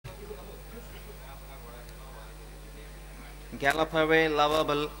Gallop Away,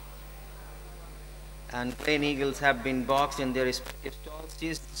 Lovable, and Plain Eagles have been boxed in their respective stalls.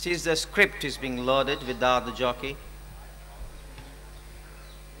 She's the script is being loaded without the jockey.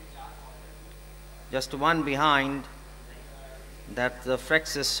 Just one behind, that's the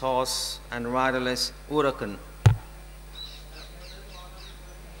Frexus horse, and riderless Huracan.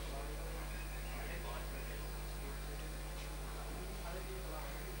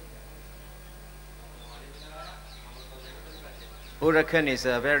 Huracan is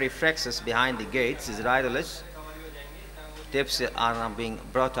very Frexus behind the gates, is riderless. Tips are now being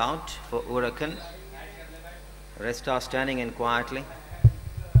brought out for Huracan. Rest are standing in quietly.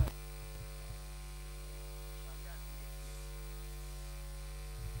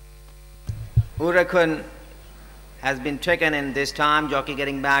 Huracan has been taken in this time, jockey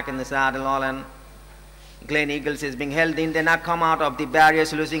getting back in the saddle, all, and Plain Eagles is being held in. They now come out of the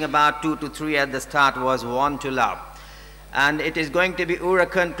barriers, losing about 2 to 3 at the start, was 1 to love. And it is going to be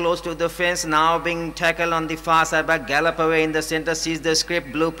Huracan close to the fence, now being tackled on the far side by Gallop Away in the center. Sees the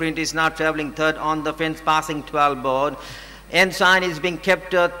script. Blueprint is now traveling third on the fence, passing 12 board. Ensign is being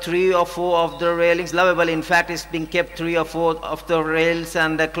kept 3 or 4 of the railings. Lovable, in fact, is being kept 3 or 4 of the rails,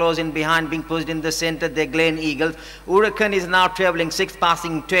 and close in behind, being pushed in the center, the Plain Eagles. Huracan is now traveling 6,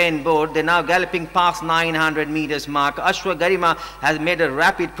 passing 10 board. They're now galloping past 900 meters mark. Ashwa Garima has made a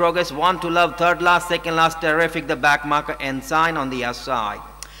rapid progress. 1 to love, third last, second last, terrific. The back marker Ensign on the outside.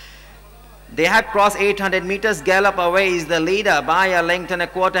 They had crossed 800 meters. Gallop Away is the leader by a length and a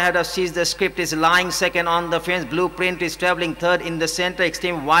quarter ahead of She's the Script is lying second on the fence. Blueprint is traveling third in the center.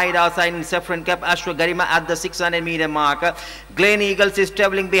 Extreme wide outside in Saffron Cap. Ashwa Garima at the 600 meter marker. Plain Eagles is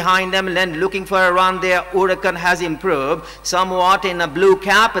traveling behind them and looking for a run there. Huracan has improved somewhat in a blue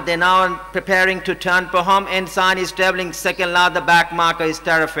cap. They're now preparing to turn for home. Ensign is traveling second last. The back marker is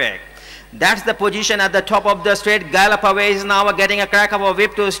terrific. That's the position at the top of the straight. Gallop Away is now getting a crack of a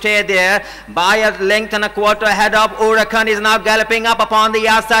whip to stay there by a length and a quarter ahead of Huracan. Is now galloping up upon the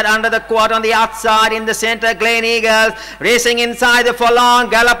outside under the quarter on the outside in the center. Plain Eagles racing inside the furlong.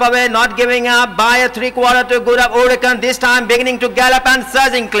 Gallop Away not giving up by a 3/4 to good of Huracan. This time beginning to gallop and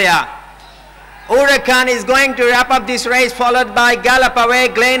surging clear. Huracan is going to wrap up this race, followed by Gallop Away.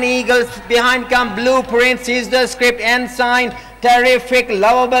 Plain Eagles behind come Blueprint. Is the Script, Ensign, terrific,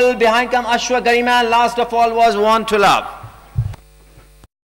 Lovable. Behind come Ashwa Garima. Last of all was 1 to love.